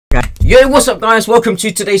Yo, what's up guys, welcome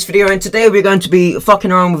to today's video, and today we're going to be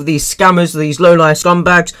fucking around with these scammers, these low-life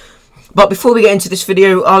scumbags. But before we get into this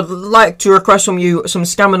video, I'd like to request from you some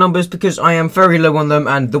scammer numbers, because I am very low on them,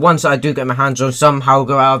 and the ones that I do get my hands on somehow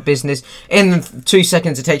go out of business in 2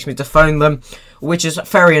 seconds it takes me to phone them, which is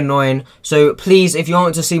very annoying. So please, if you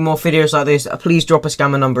want to see more videos like this, please drop a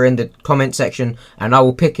scammer number in the comment section, and I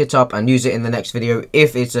will pick it up and use it in the next video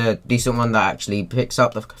if it's a decent one that actually picks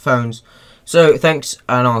up the phones. So thanks,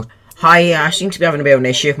 and I'll... Hi, I seem to be having a bit of an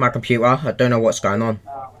issue with my computer. I don't know what's going on.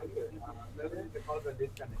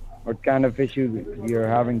 What kind of issue you're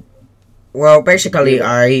having? Well, basically,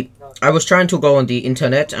 I was trying to go on the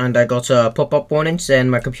internet, and I got a pop-up warning saying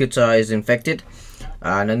my computer is infected,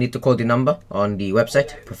 and I need to call the number on the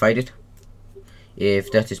website provided.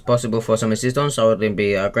 If that is possible for some assistance, I would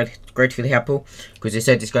be gratefully happy, because they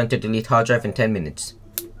said it's going to delete hard drive in 10 minutes.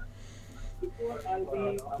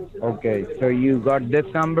 Okay, so you got this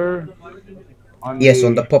number on Yes,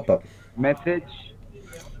 on the pop-up message?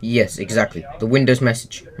 Yes, exactly. The Windows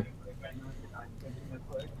message.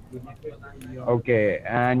 Okay,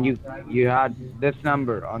 and you had this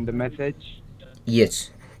number on the message?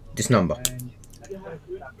 Yes, this number.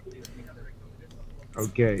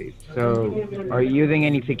 Okay, so are you using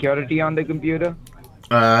any security on the computer?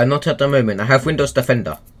 Not at the moment. I have Windows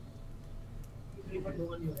Defender.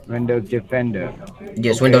 Windows Defender.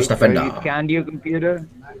 Yes, Okay, Windows Defender. So you scanned your computer?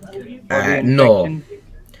 No.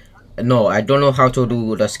 No, I don't know how to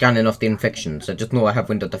do the scanning of the infections. I just know I have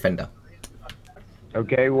Windows Defender.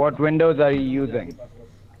 Okay, what Windows are you using?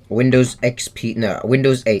 Windows XP, no,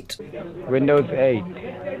 Windows 8. Windows 8.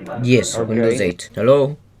 Yes, Okay. Windows 8.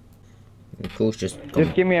 Hello? Of course, just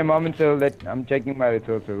give me a moment so that I'm checking my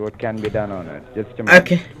resources, what can be done on it. Just a moment.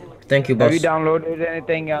 Okay, thank you, boss. Have you downloaded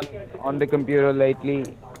anything on the computer lately?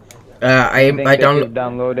 I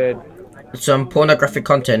downloaded some pornographic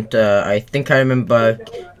content. I think I remember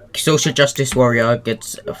Social Justice Warrior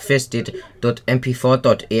gets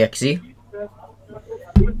fisted.mp4.exe.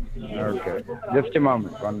 Okay, just a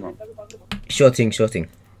moment, one moment. Sure thing, sure thing.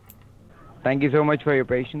 Thank you so much for your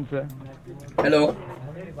patience, sir. Hello.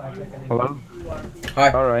 Hello. Hi.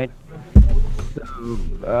 All right. So,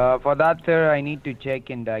 for that, sir, I need to check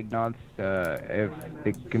and diagnose if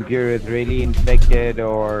the computer is really infected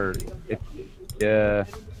or it's.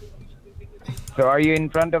 So, are you in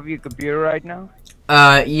front of your computer right now?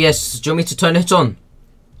 Yes. Do you want me to turn it on?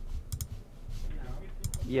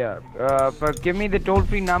 Yeah. Give me the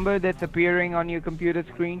toll-free number that's appearing on your computer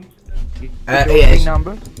screen. Yes.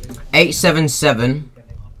 Number. 877.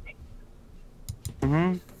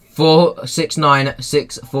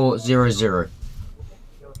 4696400.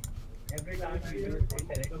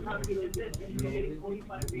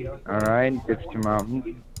 Alright, just a moment.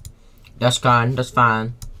 That's fine, that's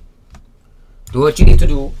fine. Do what you need to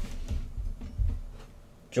do.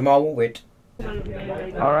 Jamal will wait.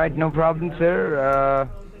 Alright, no problem, sir.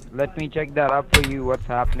 Let me check that up for you, what's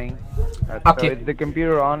happening. Okay. So is the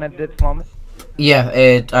computer on at this moment? Yeah,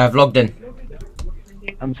 I've logged in.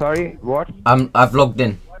 I'm sorry, what? I've logged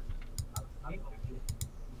in.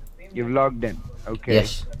 You've logged in, okay.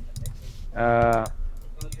 Yes.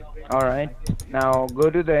 Alright, now go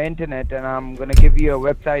to the internet and I'm gonna give you a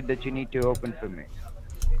website that you need to open for me.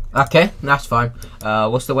 Okay, that's fine.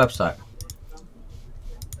 What's the website?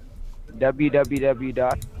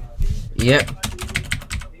 www. Yep.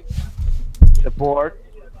 Support.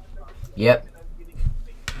 Yep.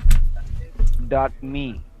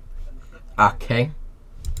 .me. Okay.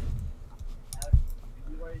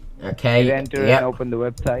 Okay. Hit enter Yep. and open the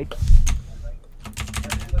website.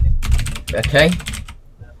 Okay.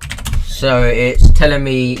 So it's telling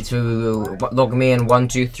me to log me in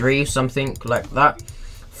 123, something like that.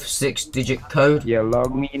 6-digit code. Yeah,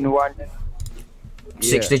 log me in one.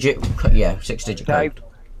 6-digit. Yeah, 6-digit code.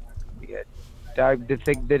 Type the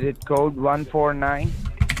 6-digit code 149.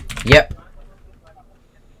 Yep.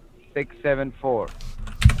 674.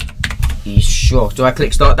 You sure? Do I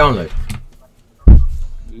click start download?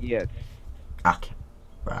 Yes. Okay.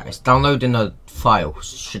 Right, it's downloading a file.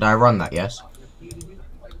 Should I run that? Yes.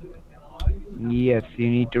 Yes, you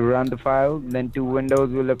need to run the file. Then 2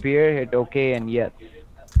 windows will appear. Hit OK and yes.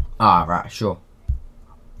 Ah, right, sure.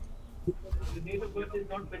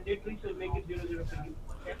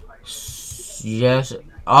 Yes,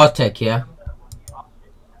 I'll take, yeah.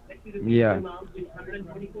 Yeah.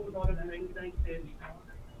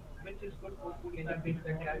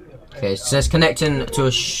 Okay, it says connecting to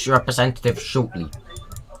a representative shortly.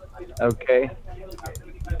 Okay.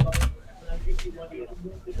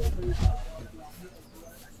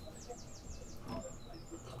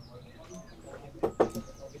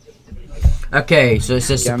 Okay, so it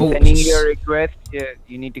says Okay, I'm support. sending you a request.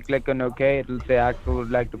 You need to click on OK. It will say Axel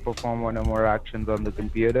would like to perform one or more actions on the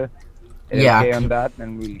computer. Hit Yeah. OK on that,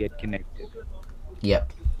 and we'll get connected.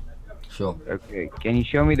 Yep. Sure. Okay. Can you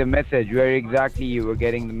show me the message? Where exactly you were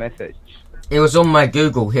getting the message? It was on my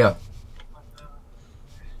Google here.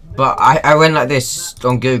 But I went like this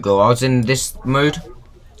on Google. I was in this mode.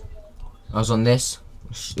 I was on this.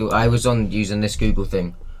 I was on using this Google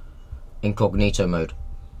thing. Incognito mode.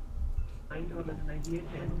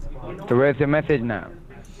 So where's the message now?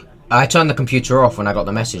 I turned the computer off when I got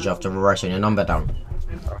the message after writing a number down.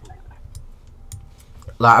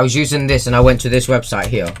 Like, I was using this and I went to this website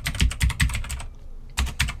here.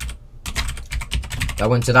 I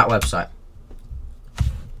went to that website.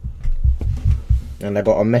 And I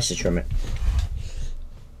got a message from it.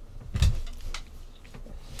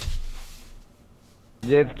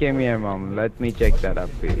 Just give me a moment. Let me check that up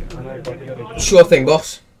for you. Sure thing,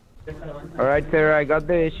 boss. Alright, sir. I got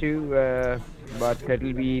the issue, but it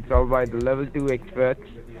will be solved by the level 2 experts.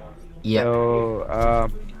 Yeah. So,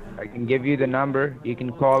 I can give you the number. You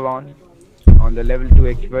can call on the level 2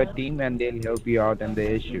 expert team, and they'll help you out in the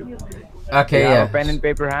issue. Okay, Do you yeah. have a pen and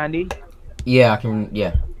paper handy? Yeah, I can,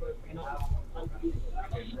 yeah.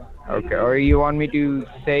 Okay, or you want me to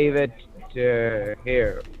save it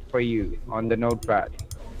here for you on the notepad?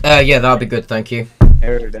 Yeah, that'll be good, thank you.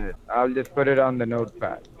 Here it is. I'll just put it on the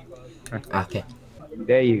notepad. Okay.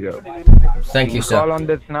 There you go. Thank you, sir. Call on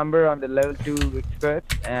this number on the level 2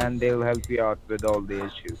 experts, and they'll help you out with all the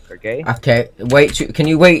issues, okay? Okay, wait, can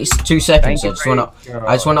you wait 2 seconds? Thank you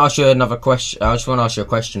I just want to ask you another question. I just want to ask you a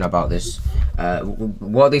question about this.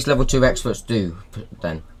 What do these level 2 experts do,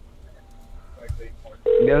 then?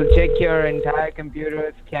 They'll check your entire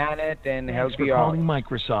computer, scan it, and help you out.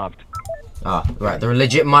 Microsoft. Ah, right, they're a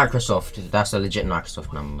legit Microsoft. That's a legit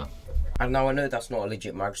Microsoft number. And now I know that's not a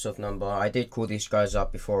legit Microsoft number. I did call these guys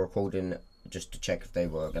up before recording just to check if they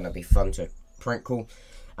were going to be fun to prank call.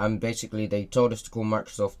 And basically they told us to call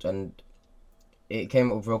Microsoft, and it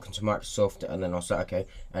came up with welcome to Microsoft, and then I was like, okay.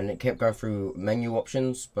 And it kept going through menu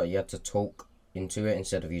options, but you had to talk into it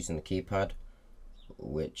instead of using the keypad,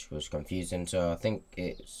 which was confusing. So I think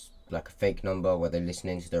it's like a fake number where they're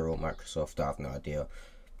listening to their real Microsoft. I have no idea.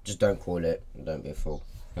 Just don't call it. Don't be a fool.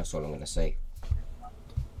 That's all I'm going to say.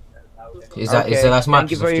 Is that that's Microsoft?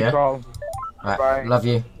 Thank you for your yeah. call. Right, Bye. love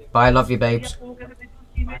you. Bye, love you, babes.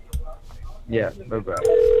 Yeah, bye-bye.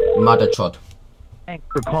 Mother chod. Thanks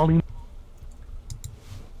for calling.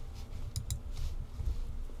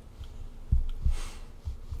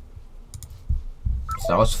 So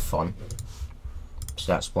that was fun.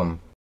 So that's one